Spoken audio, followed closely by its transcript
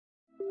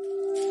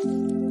My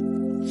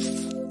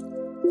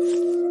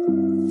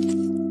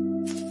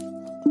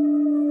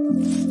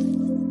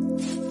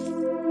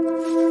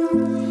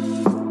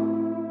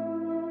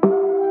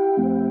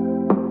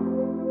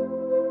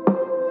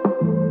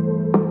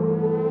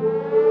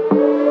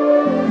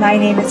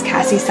name is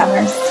Cassy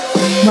Summers.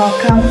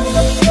 Welcome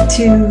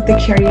to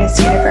the Curious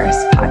Universe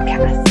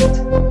podcast.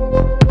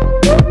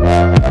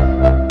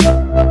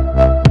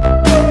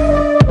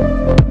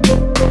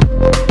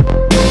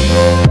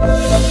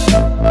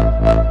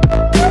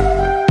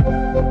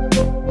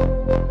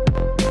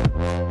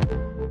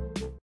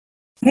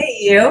 Hey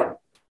you.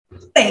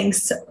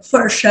 Thanks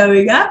for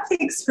showing up.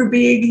 Thanks for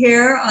being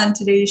here on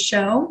today's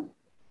show.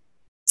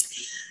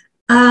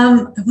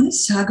 I wanted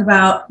to talk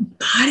about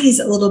bodies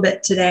a little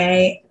bit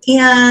today.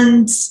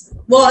 And,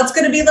 well, it's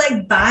going to be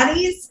like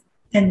bodies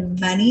and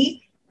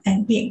money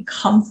and being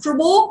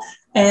comfortable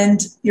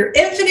and your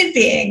infinite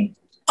being.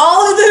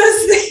 All of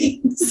those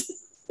things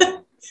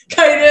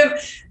kind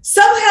of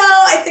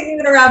somehow I think I'm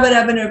going to wrap it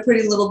up in a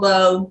pretty little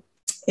bow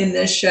in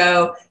this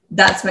show.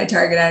 That's my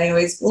target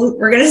anyways.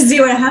 We're going to see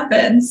what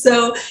happens.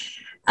 So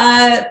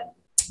I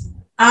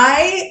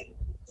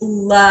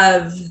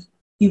love,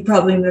 you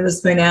probably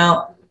noticed by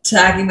now,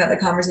 talking about the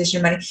conversation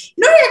of money.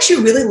 You know, I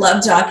actually really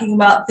love talking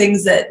about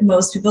things that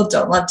most people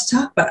don't love to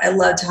talk about. I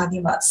love talking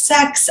about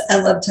sex. I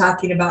love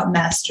talking about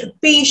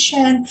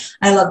masturbation.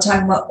 I love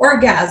talking about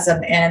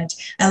orgasm, and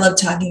I love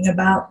talking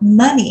about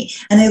money.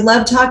 And I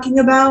love talking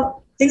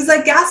about things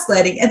like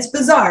gaslighting. It's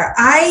bizarre.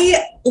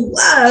 I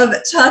love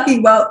talking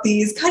about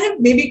these kind of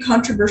maybe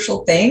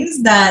controversial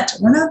things that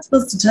we're not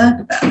supposed to talk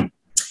about.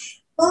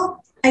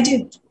 Well, I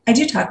do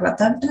talk about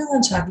them, and I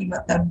love talking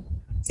about them.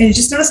 And you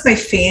just notice my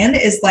fan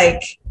is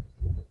like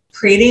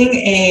creating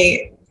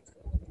a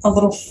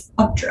little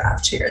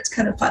updraft here. It's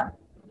kind of fun.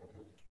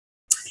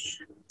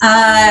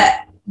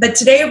 But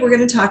today we're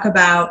going to talk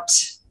about,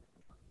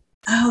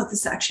 I'm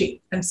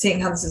seeing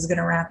how this is going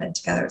to wrap in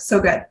together. So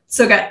good.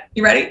 So good.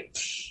 You ready?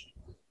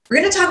 We're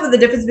going to talk about the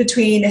difference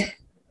between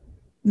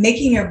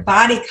making your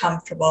body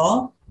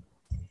comfortable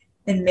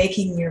and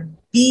making your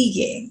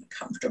being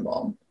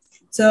comfortable.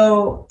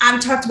 So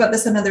I've talked about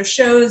this on other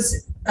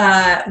shows.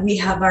 We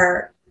have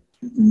our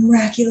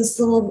miraculous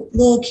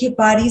little cute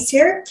bodies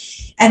here.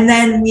 And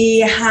then we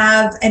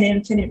have an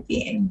infinite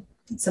being.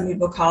 Some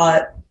people call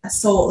it a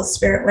soul, a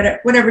spirit,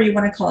 whatever you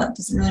want to call it. It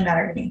doesn't really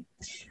matter to me.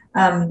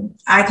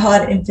 I call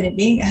it an infinite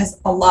being. It has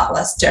a lot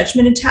less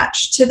judgment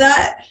attached to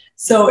that.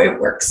 So it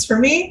works for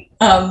me.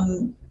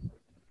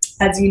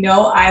 As you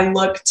know, I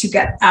look to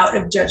get out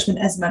of judgment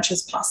as much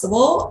as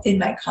possible in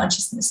my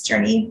consciousness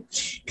journey,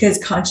 because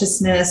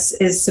consciousness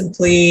is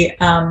simply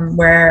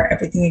where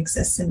everything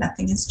exists and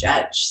nothing is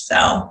judged.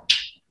 So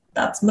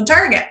that's my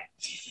target.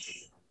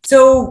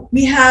 So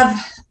we have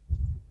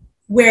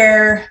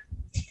where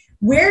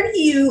do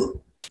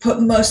you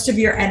put most of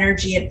your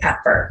energy and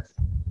effort?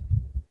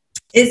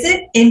 Is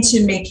it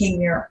into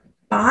making your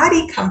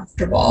body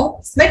comfortable?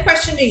 It's my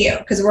question to you,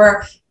 because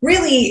we're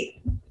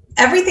really,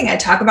 everything I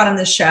talk about on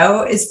this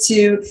show is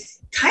to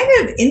kind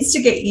of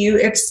instigate you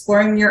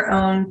exploring your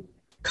own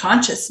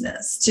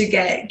consciousness, to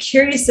get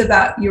curious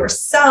about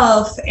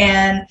yourself,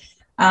 and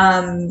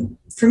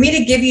for me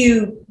to give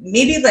you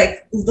maybe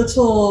like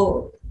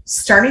little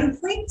starting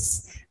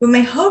points. But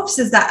my hopes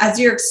is that as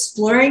you're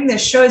exploring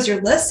this show, as you're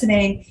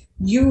listening,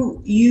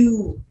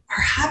 you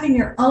are having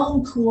your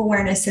own cool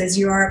awarenesses.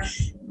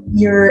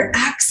 You're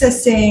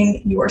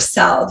accessing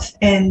yourself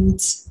and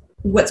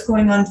what's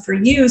going on for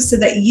you, so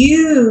that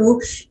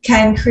you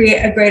can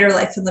create a greater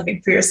life and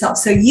living for yourself.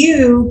 So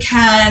you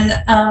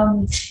can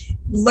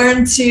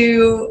learn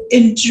to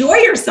enjoy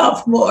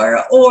yourself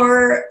more,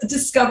 or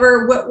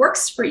discover what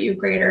works for you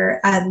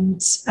greater,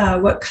 and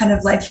what kind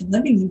of life and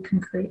living you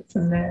can create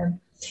from there.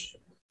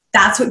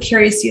 That's what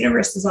Curious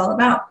Universe is all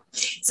about.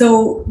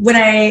 So when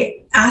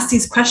I ask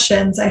these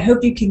questions, I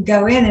hope you can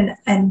go in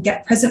and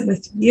get present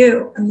with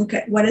you and look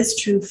at what is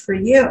true for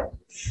you.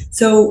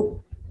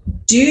 So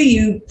do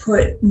you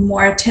put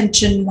more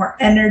attention, more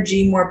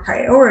energy, more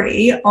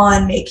priority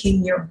on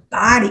making your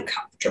body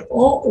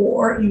comfortable,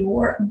 or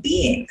your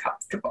being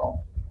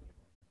comfortable?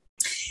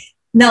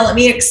 Now, let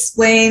me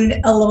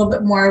explain a little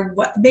bit more,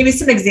 maybe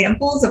some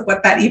examples of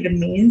what that even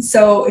means.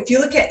 So if you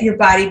look at your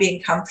body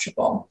being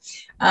comfortable,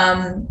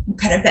 what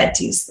kind of bed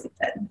do you sleep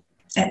in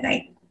at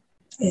night?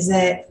 Is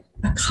it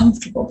a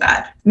comfortable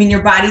bed? I mean,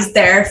 your body's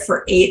there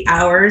for 8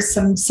 hours,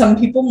 some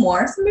people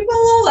more, some people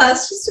a little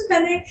less, just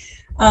depending.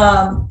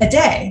 A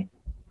day.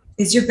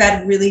 Is your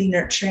bed really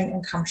nurturing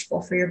and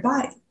comfortable for your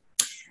body?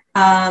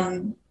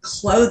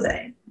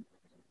 Clothing.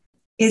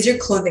 Is your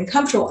clothing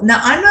comfortable? Now,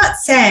 I'm not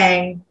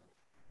saying,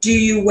 do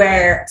you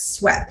wear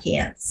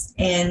sweatpants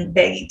and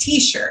baggy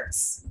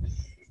t-shirts?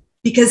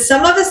 Because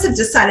some of us have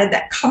decided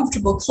that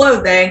comfortable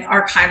clothing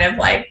are kind of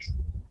like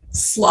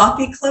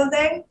sloppy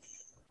clothing.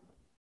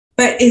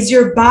 But is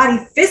your body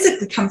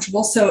physically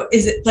comfortable? So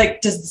is it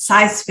like, does the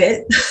size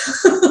fit?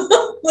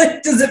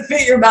 Like, does it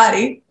fit your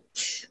body?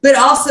 But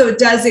also,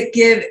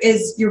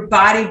 is your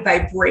body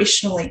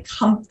vibrationally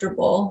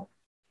comfortable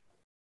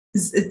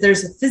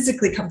there's a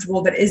physically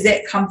comfortable, but is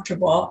it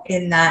comfortable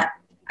in that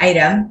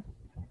item?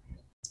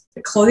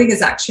 The clothing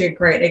is actually a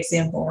great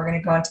example. We're going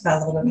to go into that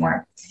a little bit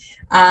more.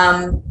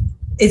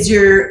 Is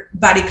your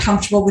body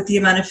comfortable with the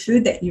amount of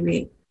food that you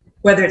eat,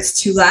 whether it's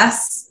too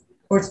less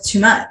or it's too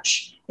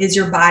much? Is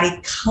your body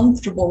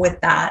comfortable with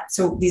that?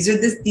 So these are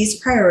these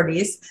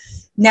priorities.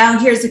 Now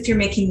here's if you're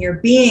making your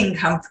being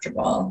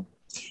comfortable,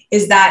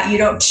 is that you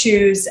don't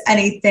choose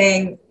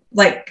anything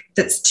like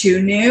that's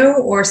too new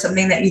or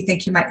something that you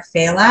think you might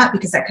fail at,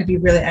 because that could be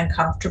really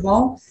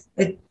uncomfortable.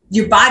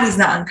 Your body's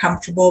not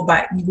uncomfortable,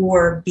 but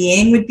your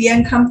being would be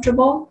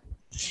uncomfortable.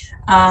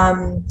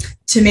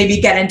 To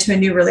maybe get into a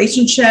new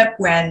relationship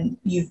when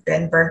you've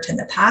been burnt in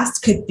the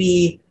past could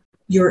be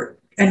you're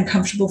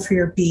uncomfortable for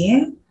your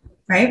being,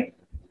 right?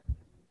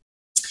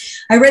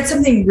 I read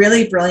something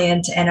really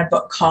brilliant in a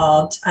book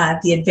called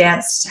The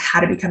Advanced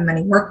How to Become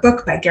Money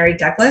Workbook by Gary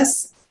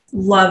Douglas.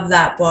 Love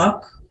that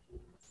book.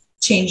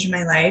 Changed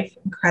my life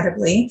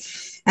incredibly.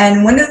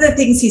 And one of the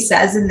things he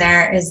says in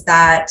there is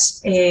that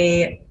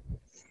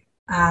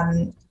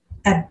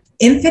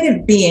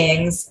infinite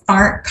beings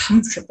aren't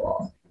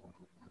comfortable.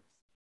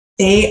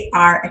 They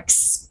are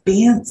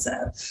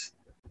expansive.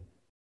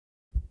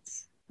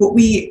 But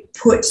we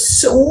put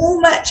so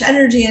much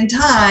energy and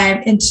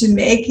time into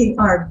making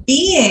our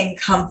being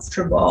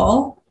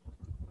comfortable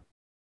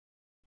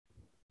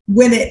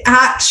when it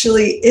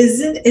actually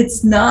isn't.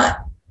 It's not.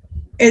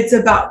 It's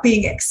about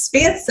being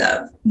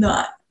expansive,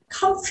 not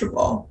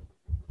comfortable.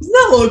 Isn't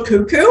that a little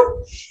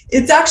cuckoo?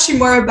 It's actually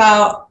more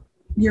about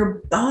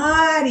your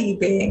body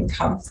being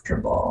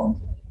comfortable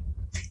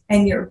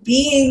and your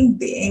being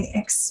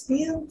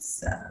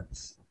expansive.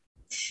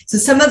 So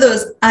some of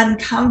those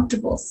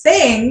uncomfortable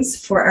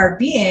things for our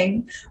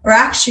being are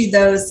actually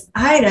those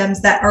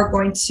items that are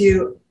going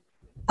to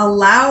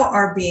allow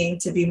our being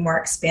to be more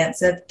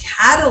expansive,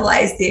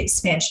 catalyze the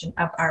expansion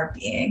of our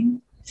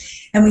being.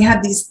 And we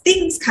have these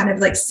things kind of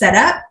like set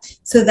up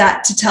so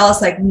that to tell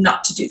us like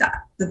not to do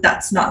that,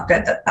 that's not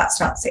good, that's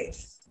not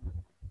safe.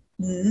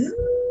 You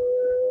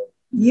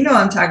know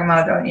what I'm talking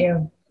about, don't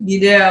you? You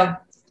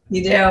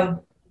do.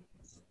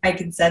 I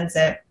can sense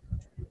it.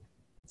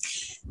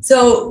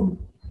 So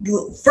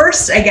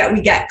first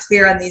we get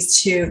clear on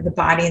these two, the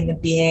body and the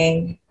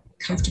being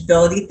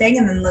comfortability thing.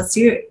 And then let's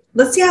see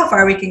how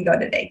far we can go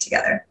today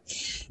together.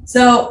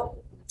 So,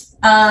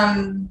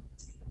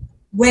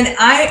 when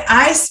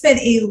I spent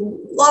a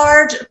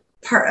large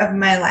part of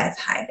my life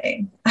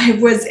hiding, I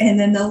was in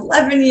an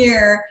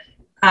 11-year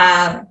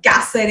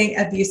gaslighting,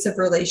 abusive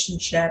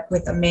relationship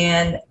with a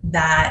man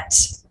that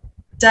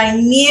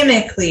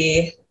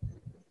dynamically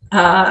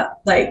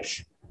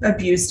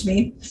abused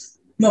me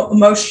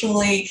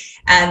emotionally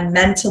and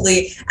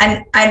mentally.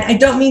 And I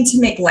don't mean to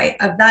make light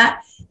of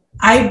that.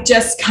 I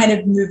just kind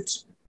of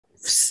moved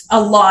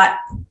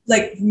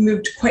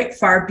quite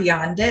far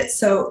beyond it.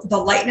 So the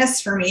lightness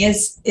for me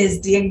is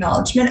the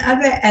acknowledgement of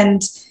it.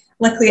 And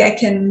luckily I've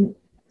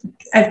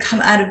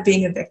come out of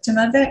being a victim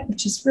of it,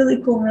 which is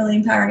really cool, really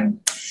empowering.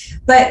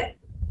 But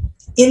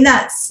in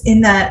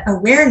that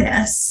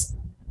awareness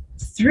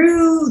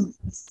through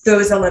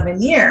those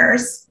 11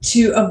 years,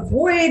 to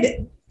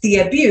avoid the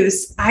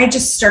abuse, I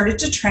just started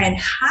to try and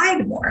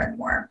hide more and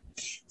more,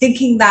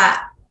 thinking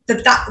that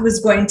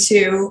was going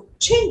to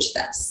change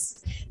this.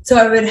 So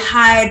I would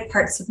hide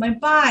parts of my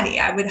body.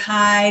 I would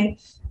hide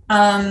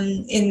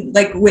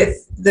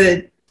with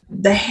the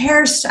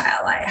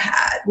hairstyle I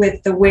had,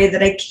 with the way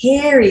that I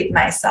carried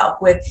myself,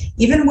 with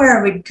even where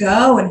I would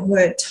go and who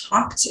I would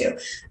talk to.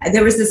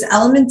 There was this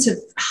element of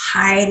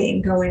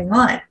hiding going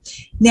on.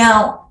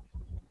 Now,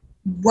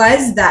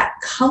 was that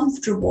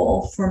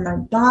comfortable for my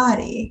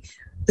body?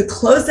 The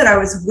clothes that I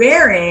was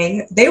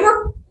wearing, they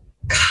were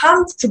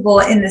comfortable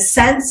in the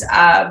sense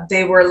of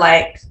they were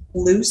like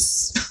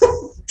loose.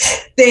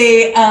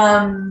 They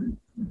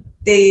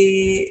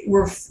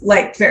were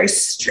like very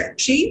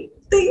stretchy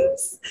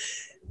things.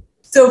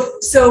 So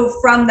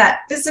from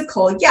that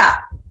physical,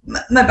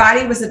 my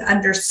body wasn't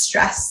under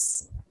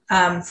stress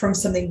from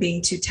something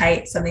being too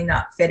tight, something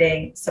not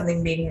fitting,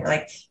 something being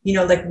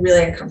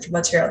really uncomfortable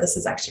material. This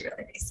is actually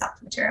really nice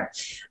soft material,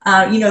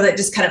 that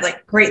just kind of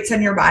like grates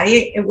on your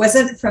body. It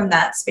wasn't from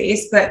that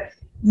space, but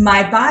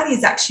my body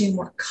is actually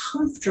more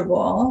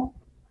comfortable.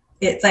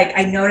 It's like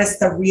I notice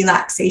the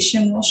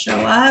relaxation will show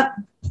up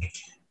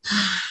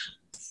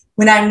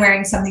when I'm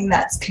wearing something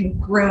that's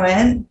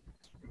congruent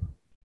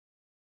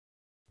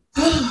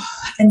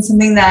and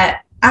something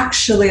that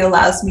actually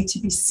allows me to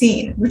be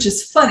seen, which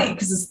is funny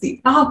because it's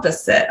the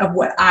opposite of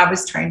what I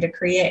was trying to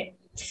create.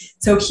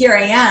 So here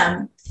I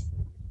am,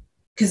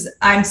 because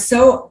I'm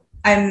so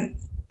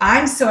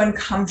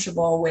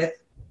uncomfortable with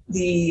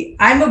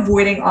I'm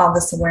avoiding all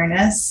this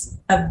awareness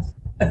of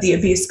the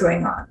abuse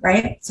going on,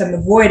 right? So I'm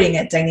avoiding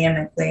it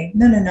dynamically.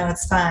 No,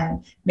 it's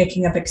fine.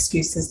 Making up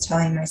excuses,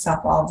 telling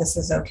myself all this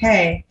is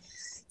okay.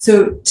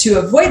 So to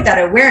avoid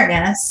that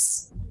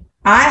awareness,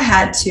 I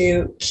had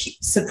to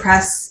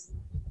suppress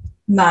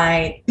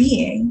my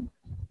being,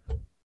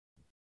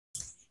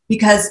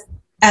 because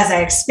as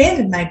I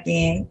expanded my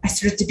being, I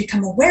started to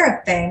become aware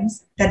of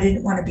things that I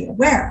didn't want to be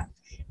aware of.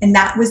 And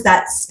that was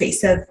that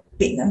space of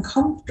being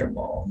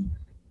uncomfortable,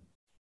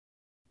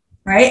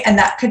 right? And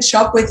that could show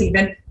up with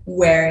even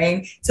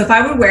wearing. So if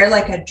I would wear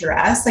like a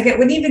dress, like it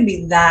wouldn't even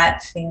be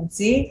that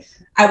fancy,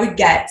 I would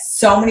get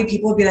so many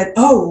people would be like,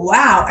 oh,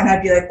 wow. And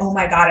I'd be like, oh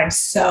my God, I'm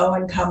so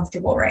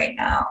uncomfortable right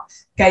now.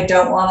 Like, I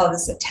don't want all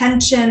this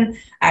attention.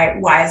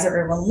 Why is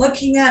everyone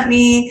looking at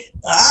me?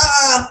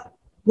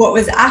 What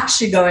was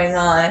actually going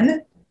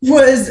on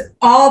was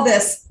all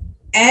this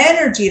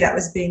energy that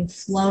was being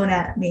flown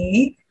at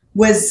me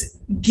was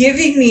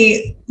giving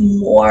me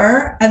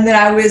more, and then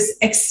I was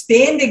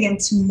expanding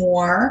into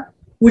more,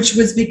 which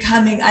was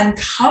becoming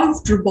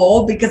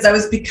uncomfortable because I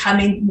was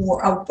becoming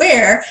more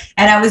aware,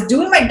 and I was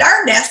doing my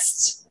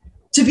darndest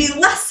to be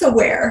less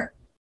aware.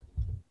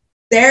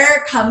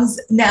 There comes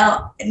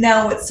now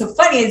what's so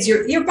funny is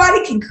your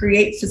body can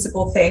create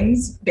physical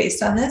things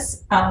based on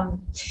this.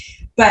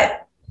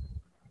 But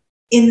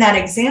in that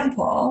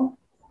example,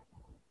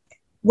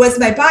 was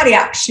my body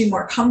actually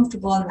more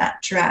comfortable in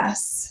that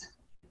dress?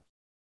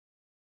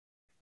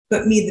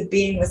 But me, the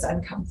being, was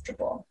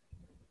uncomfortable.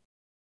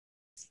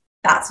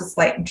 That's what's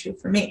light and true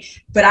for me.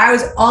 But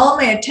all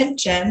my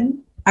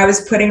attention I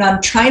was putting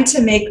on trying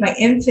to make my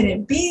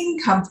infinite being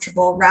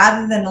comfortable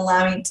rather than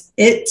allowing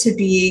it to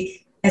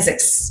be as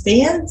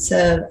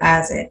expansive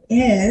as it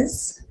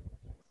is.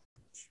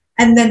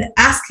 And then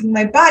asking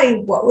my body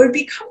what would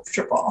be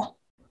comfortable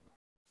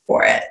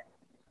for it.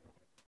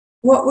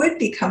 What would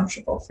be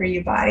comfortable for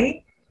you,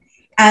 body?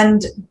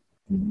 And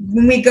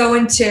when we go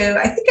into,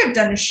 I think I've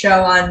done a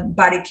show on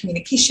body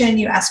communication.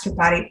 You ask your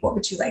body, what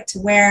would you like to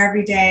wear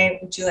every day?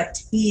 What would you like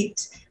to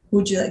eat? Who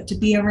would you like to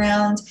be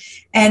around?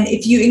 And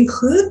if you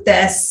include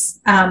this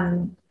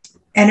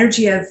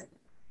energy of,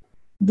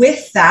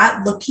 with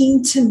that,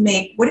 looking to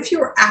make, what if you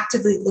were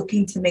actively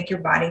looking to make your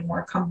body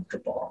more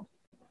comfortable?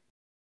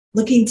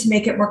 Looking to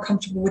make it more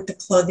comfortable with the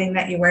clothing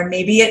that you wear.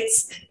 Maybe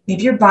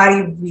your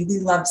body really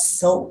loves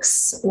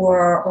silks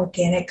or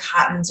organic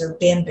cottons or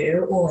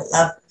bamboo. Oh, I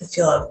love the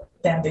feel of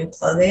bamboo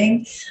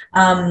clothing.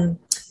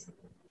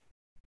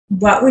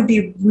 What would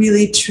be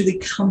really, truly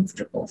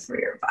comfortable for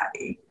your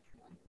body?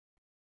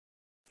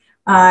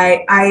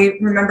 I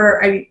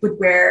remember I would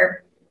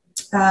wear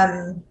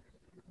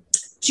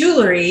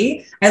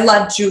jewelry. I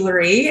love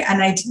jewelry,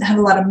 and I didn't have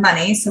a lot of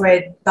money, so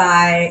I'd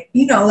buy,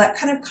 that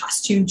kind of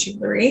costume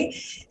jewelry.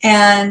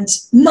 And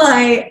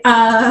my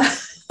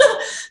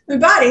my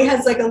body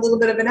has like a little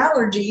bit of an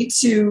allergy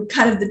to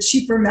kind of the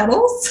cheaper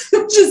metals,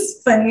 which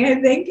is funny.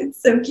 I think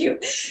it's so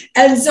cute.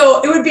 And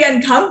so it would be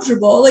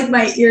uncomfortable. Like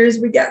my ears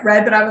would get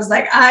red, but I was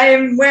like,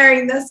 I'm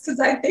wearing this because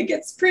I think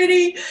it's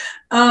pretty.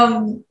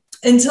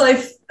 Until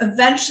I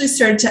eventually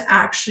started to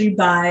actually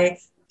buy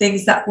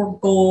things that were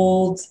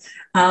gold,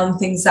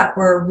 things that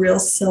were real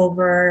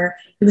silver.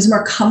 It was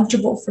more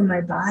comfortable for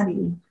my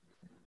body.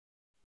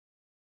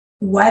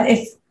 What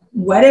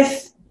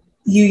if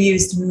you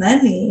used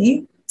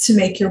money to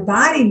make your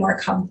body more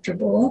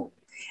comfortable,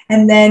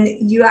 and then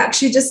you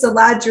actually just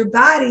allowed your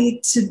body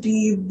to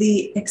be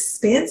the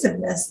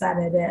expansiveness that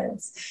it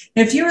is?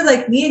 And if you were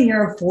like me and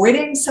you're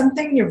avoiding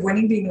something, you're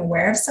avoiding being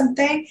aware of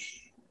something,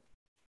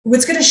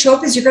 what's going to show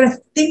up is you're going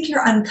to think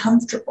you're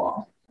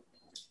uncomfortable.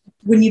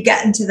 When you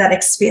get into that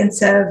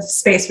expansive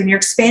space, when you're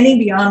expanding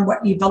beyond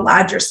what you've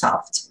allowed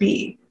yourself to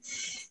be.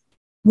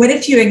 What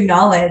if you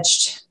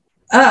acknowledged,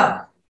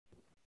 oh,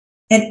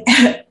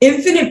 and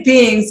infinite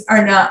beings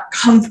are not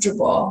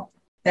comfortable.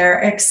 They're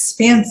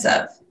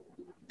expansive.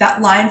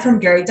 That line from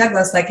Gary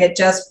Douglas, like it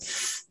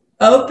just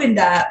opened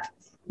up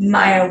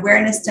my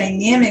awareness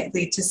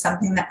dynamically to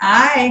something that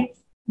I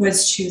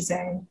was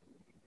choosing,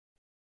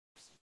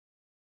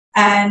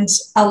 and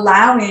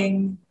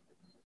allowing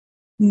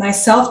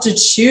myself to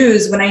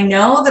choose when I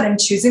know that I'm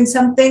choosing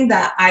something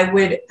that I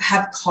would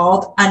have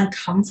called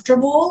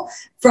uncomfortable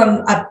from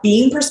a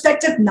being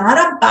perspective, not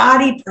a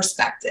body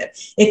perspective.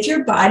 If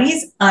your body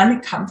is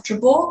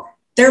uncomfortable,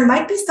 there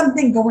might be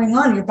something going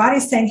on. Your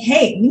body's saying,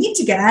 hey, we need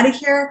to get out of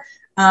here.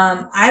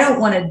 I don't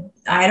want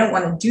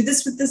to do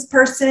this with this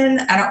person.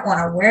 I don't want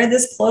to wear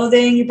this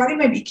clothing. Your body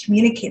might be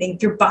communicating.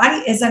 If your body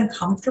is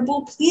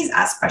uncomfortable, please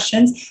ask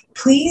questions.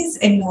 Please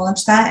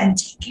acknowledge that and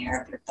take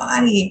care of your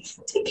body.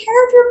 Take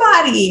care of your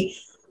body.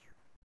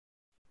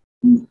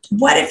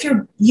 What if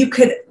you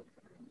could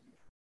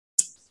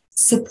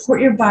support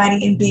your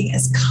body in being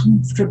as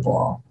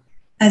comfortable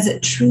as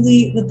it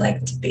truly would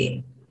like to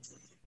be?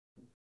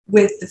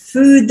 With the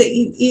food that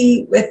you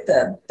eat, with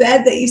the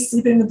bed that you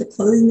sleep in, with the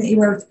clothing that you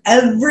wear, with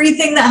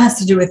everything that has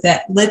to do with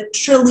it,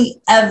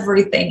 literally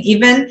everything.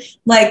 Even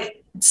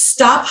like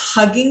stop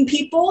hugging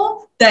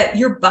people that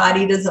your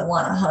body doesn't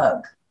want to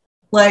hug.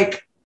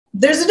 Like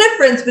there's a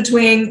difference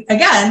between,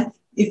 again,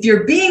 if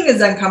your being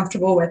is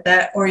uncomfortable with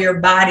it or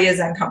your body is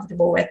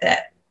uncomfortable with it.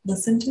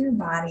 Listen to your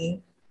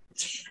body.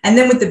 And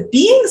then with the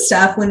being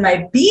stuff, when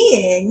my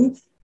being,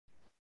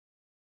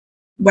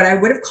 what I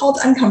would have called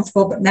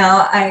uncomfortable, but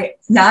now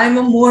I'm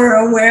more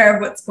aware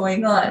of what's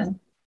going on.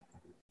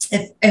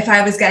 if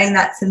I was getting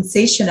that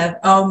sensation of,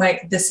 oh my,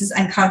 this is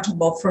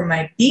uncomfortable for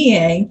my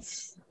being,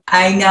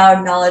 I now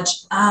acknowledge,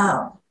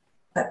 oh,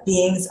 but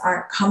beings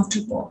aren't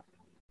comfortable.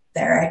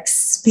 They're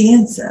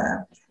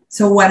expansive.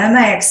 So what am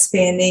I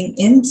expanding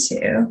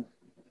into?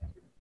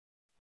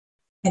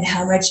 And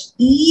how much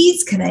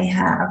ease can I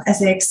have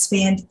as I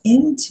expand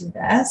into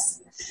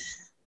this?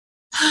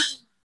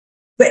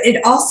 But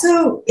it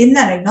also, in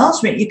that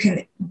acknowledgement, you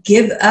can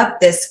give up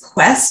this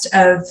quest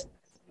of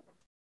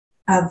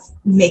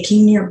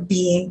making your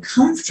being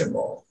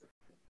comfortable.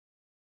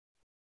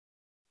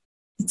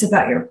 It's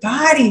about your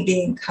body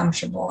being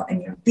comfortable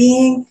and your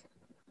being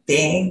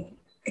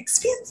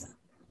expansive.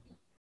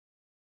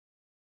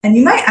 And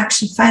you might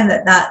actually find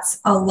that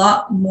that's a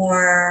lot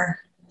more,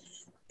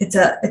 it's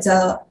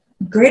a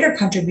greater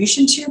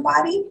contribution to your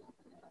body.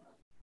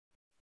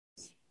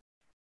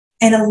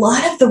 And a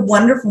lot of the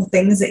wonderful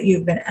things that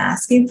you've been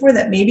asking for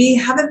that maybe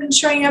haven't been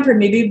showing up or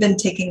maybe have been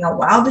taking a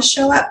while to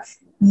show up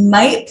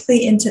might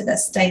play into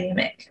this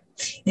dynamic.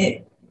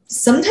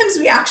 Sometimes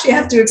we actually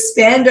have to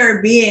expand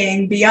our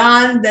being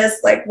beyond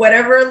this, like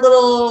whatever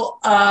little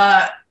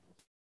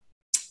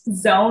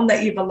zone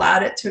that you've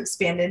allowed it to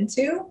expand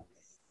into,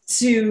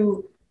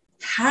 to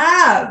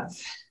have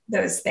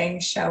those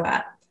things show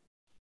up.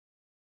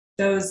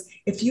 Those,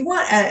 if you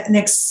want an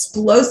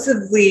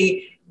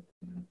explosively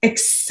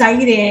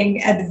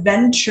exciting,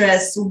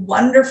 adventurous,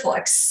 wonderful,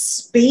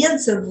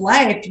 expansive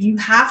life, you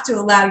have to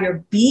allow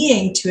your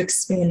being to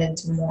expand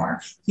into more.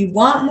 You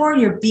want more,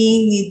 your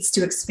being needs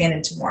to expand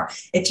into more.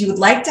 If you would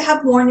like to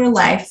have more in your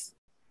life,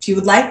 if you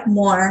would like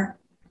more,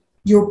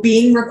 your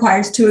being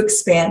requires to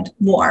expand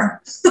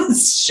more.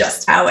 It's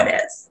just how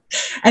it is.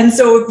 And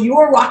so if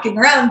you're walking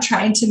around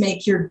trying to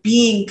make your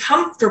being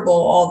comfortable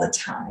all the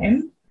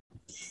time,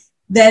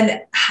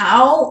 then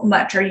how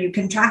much are you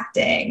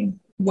contracting?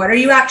 What are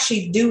you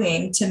actually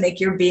doing to make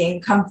your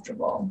being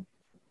comfortable?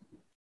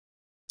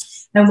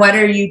 And what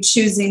are you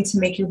choosing to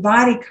make your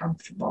body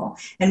comfortable?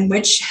 And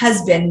which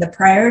has been the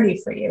priority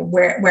for you?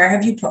 Where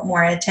have you put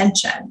more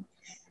attention?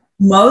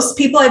 Most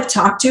people I've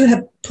talked to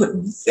have put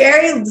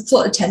very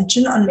little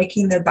attention on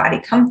making their body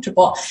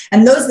comfortable.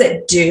 And those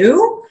that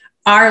do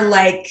are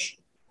like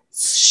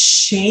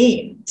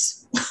shamed.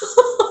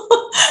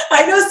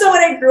 I know someone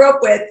I grew up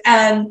with,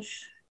 and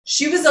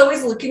she was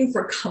always looking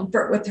for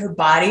comfort with her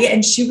body.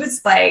 And she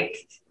was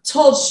like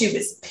told she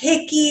was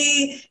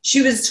picky.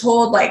 She was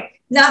told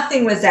like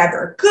nothing was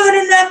ever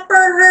good enough for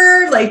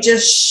her, like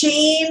just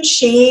shamed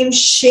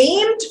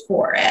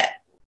for it.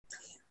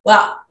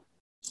 Well,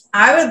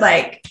 I would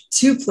like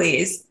to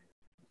please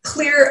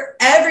clear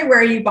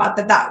everywhere you bought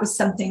that was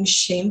something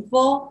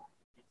shameful,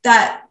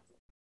 that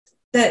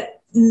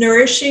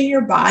nourishing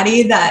your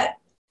body, that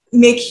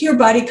making your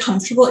body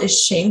comfortable is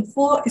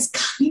shameful, is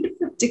kind of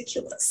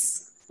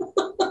ridiculous.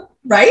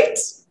 Right?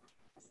 It's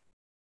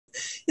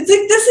like,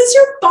 this is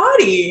your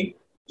body.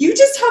 You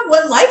just have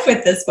one life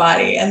with this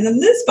body, and then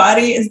this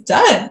body is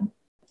done.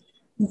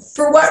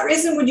 For what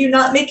reason would you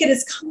not make it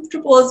as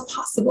comfortable as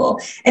possible?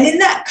 And in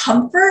that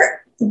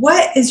comfort,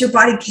 what is your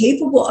body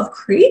capable of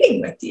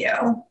creating with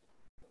you?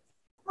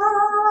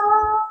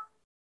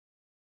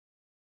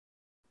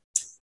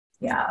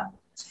 Yeah.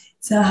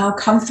 So how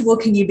comfortable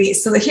can you be?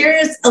 So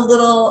here's a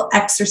little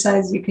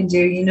exercise you can do.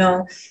 You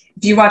know,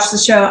 if you watch the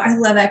show, I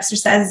love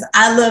exercises.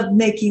 I love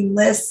making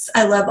lists.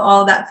 I love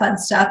all that fun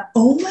stuff.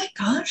 Oh my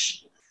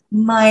gosh,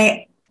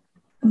 my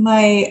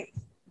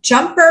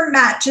jumper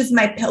matches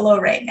my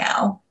pillow right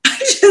now. I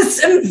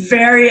just am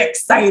very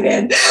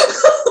excited.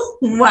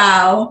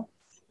 Wow.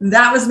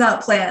 That was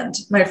not planned,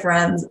 my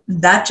friends.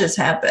 That just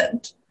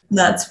happened.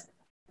 That's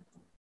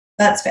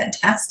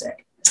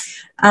fantastic.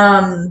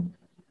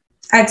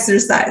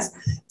 Exercise.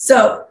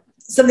 So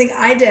something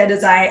I did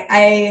is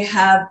I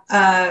have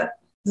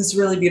this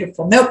really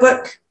beautiful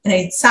notebook, and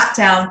I sat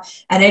down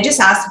and I just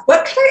asked,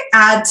 what could I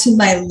add to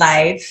my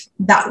life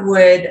that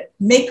would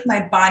make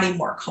my body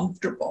more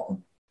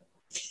comfortable?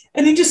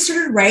 And I just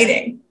started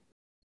writing.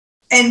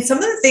 And some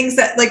of the things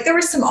that, like, there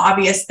were some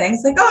obvious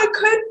things like, oh, I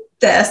could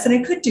this and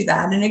I could do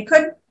that and I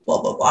could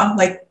blah, blah, blah.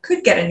 Like,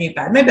 could get a new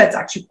bed. My bed's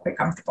actually quite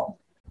comfortable.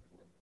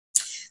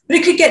 But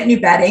I could get new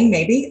bedding,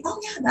 maybe.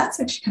 Oh, yeah, that's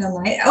actually kind of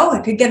light. Oh, I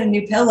could get a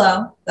new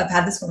pillow. I've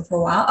had this one for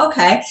a while.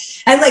 Okay.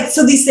 And like,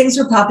 so these things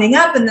were popping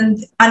up, and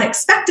then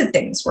unexpected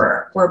things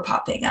were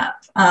popping up.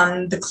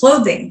 The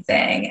clothing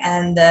thing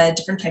and the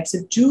different types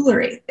of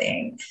jewelry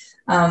thing.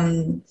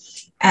 And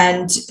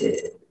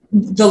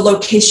the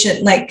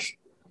location, like,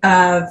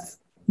 of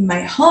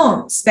my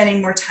home,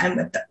 spending more time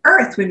with the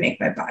earth would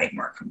make my body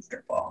more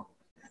comfortable.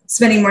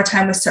 Spending more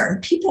time with certain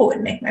people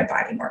would make my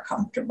body more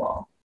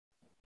comfortable.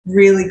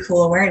 Really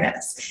cool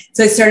awareness.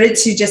 So I started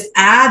to just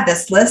add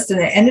this list, and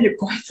it ended up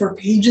going for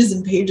pages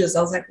and pages.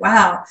 I was like,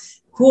 wow,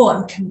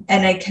 cool.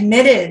 And I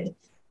committed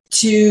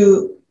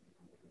to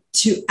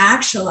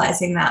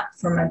actualizing that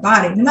for my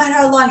body, no matter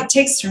how long it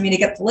takes for me to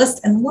get the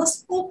list. And the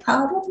list will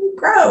probably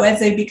grow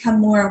as I become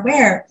more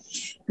aware.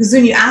 Because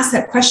when you ask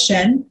that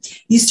question,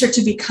 you start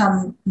to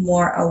become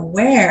more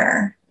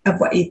aware of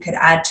what you could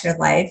add to your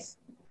life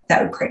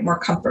that would create more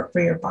comfort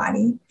for your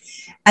body.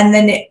 And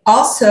then it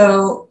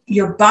also,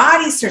 your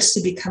body starts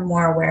to become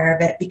more aware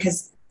of it,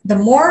 because the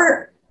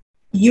more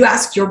you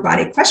ask your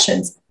body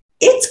questions,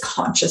 its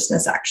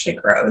consciousness actually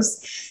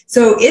grows.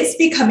 So it's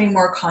becoming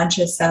more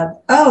conscious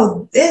of,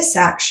 oh, this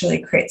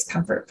actually creates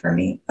comfort for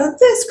me. Oh,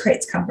 this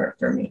creates comfort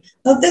for me.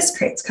 Oh, this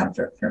creates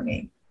comfort for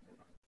me.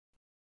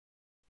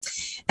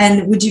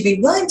 And would you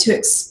be willing to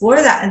explore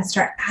that and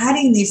start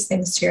adding these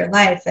things to your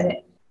life? And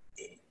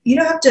you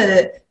don't have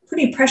to put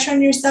any pressure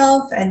on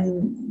yourself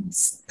and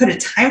put a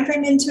time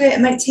frame into it. It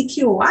might take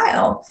you a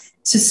while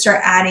to start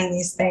adding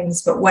these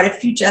things. But what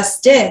if you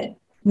just did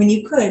when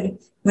you could,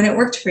 when it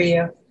worked for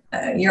you?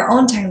 Your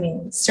own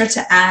timing, start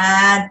to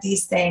add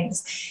these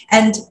things.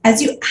 And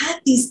as you add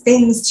these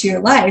things to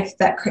your life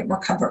that create more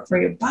comfort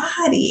for your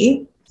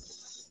body,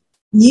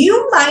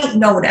 you might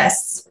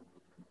notice,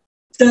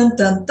 dun,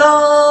 dun,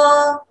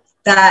 dun,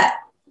 that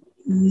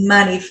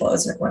money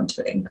flows are going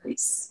to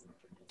increase.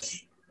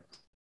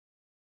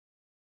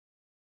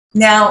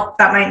 Now,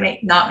 that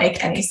might not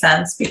make any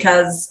sense,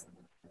 because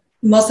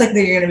most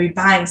likely you're going to be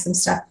buying some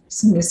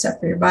new stuff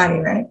for your body,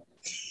 right?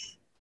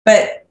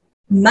 But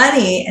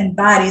money and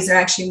bodies are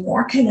actually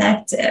more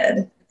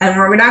connected. And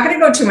we're not going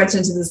to go too much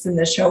into this in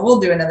this show. We'll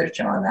do another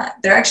show on that.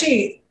 They're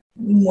actually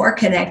more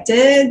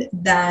connected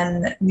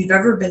than we've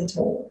ever been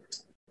told.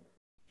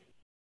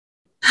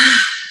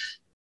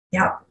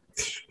 Yeah.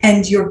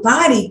 And your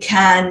body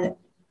can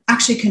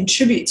actually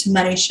contribute to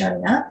money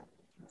showing up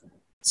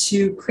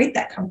to create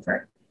that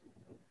comfort.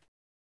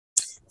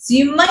 So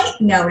you might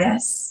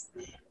notice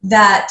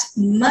that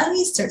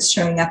money starts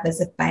showing up as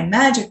if by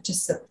magic to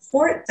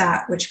support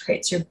that which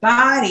creates your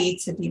body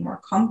to be more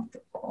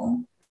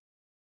comfortable.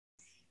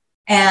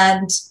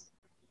 And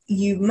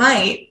you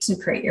might, to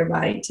create your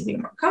body to be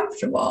more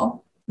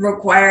comfortable,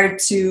 require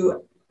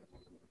to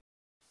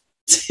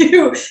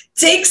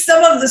take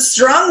some of the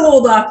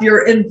stronghold off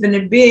your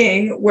infinite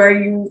being, where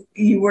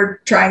you were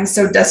trying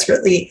so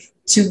desperately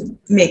to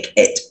make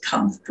it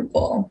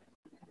comfortable.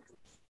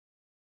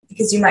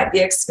 Because you might be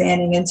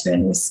expanding into a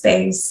new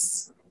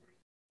space,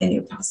 a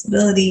new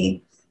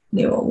possibility,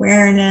 new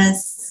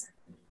awareness.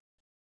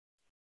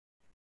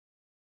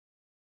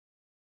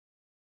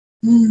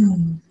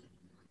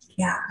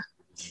 Yeah.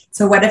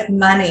 So what if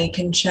money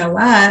can show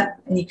up,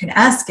 and you can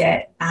ask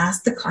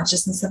the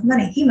consciousness of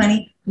money, hey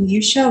money, will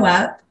you show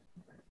up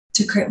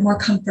to create more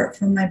comfort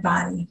for my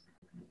body?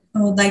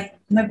 I would like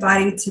my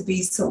body to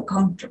be so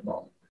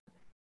comfortable.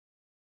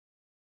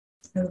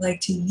 I would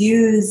like to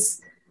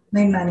use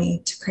my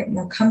money to create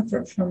more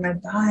comfort for my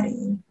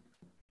body.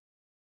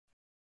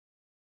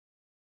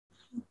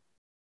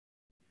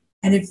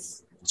 And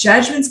if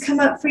judgments come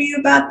up for you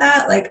about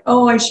that, like,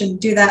 oh, I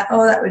shouldn't do that.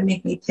 Oh, that would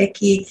make me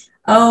picky.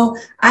 Oh,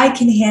 I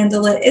can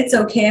handle it. It's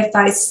okay if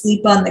I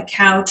sleep on the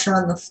couch or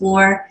on the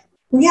floor.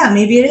 Well, yeah,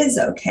 maybe it is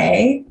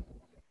okay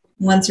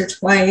once or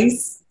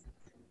twice.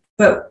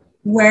 But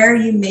where are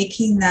you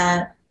making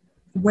that?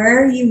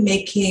 Where are you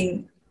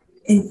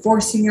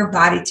enforcing your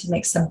body to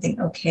make something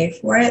okay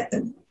for it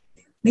that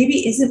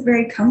maybe isn't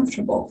very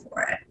comfortable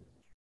for it?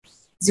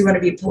 Because you want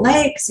to be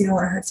polite, because you don't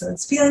want to hurt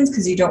someone's feelings,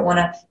 because you don't want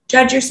to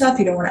judge yourself,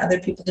 you don't want other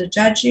people to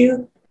judge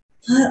you.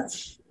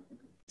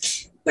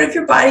 What if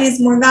your body is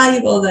more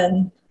valuable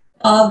than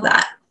all of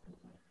that?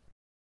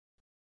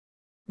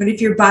 What if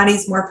your body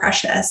is more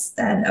precious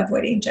than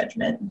avoiding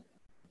judgment?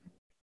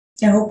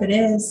 I hope it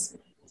is.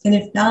 And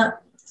if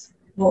not,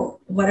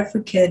 well, what if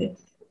we could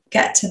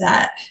get to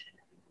that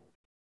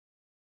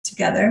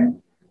together?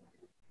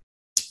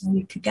 And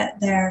you could get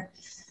there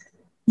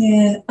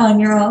on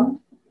your own.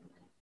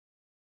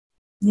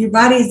 Your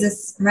body is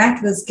this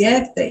miraculous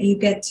gift that you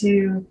get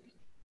to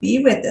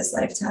be with this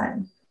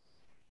lifetime.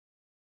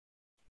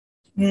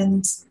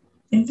 And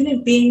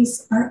infinite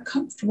beings aren't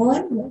comfortable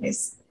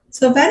anyways.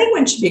 So if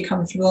anyone should be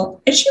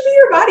comfortable, it should be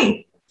your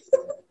body.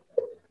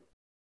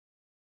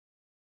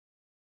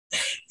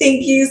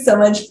 Thank you so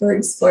much for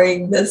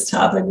exploring this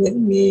topic with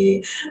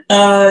me,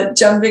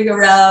 jumping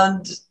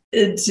around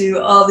into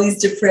all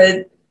these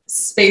different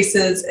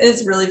spaces.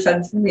 It's really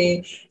fun for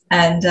me,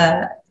 and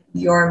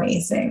you're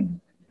amazing.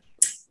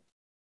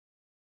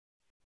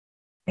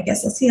 I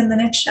guess I'll see you on the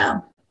next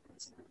show.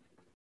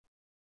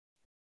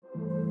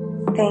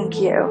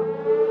 Thank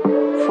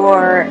you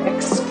for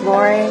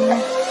exploring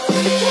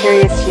the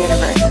curious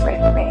universe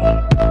with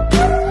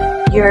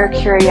me. Your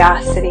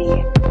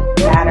curiosity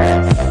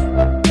matters.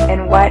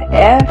 And what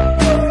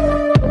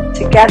if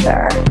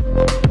together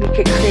we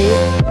could create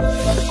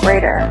a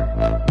greater,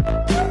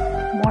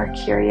 more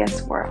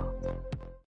curious world?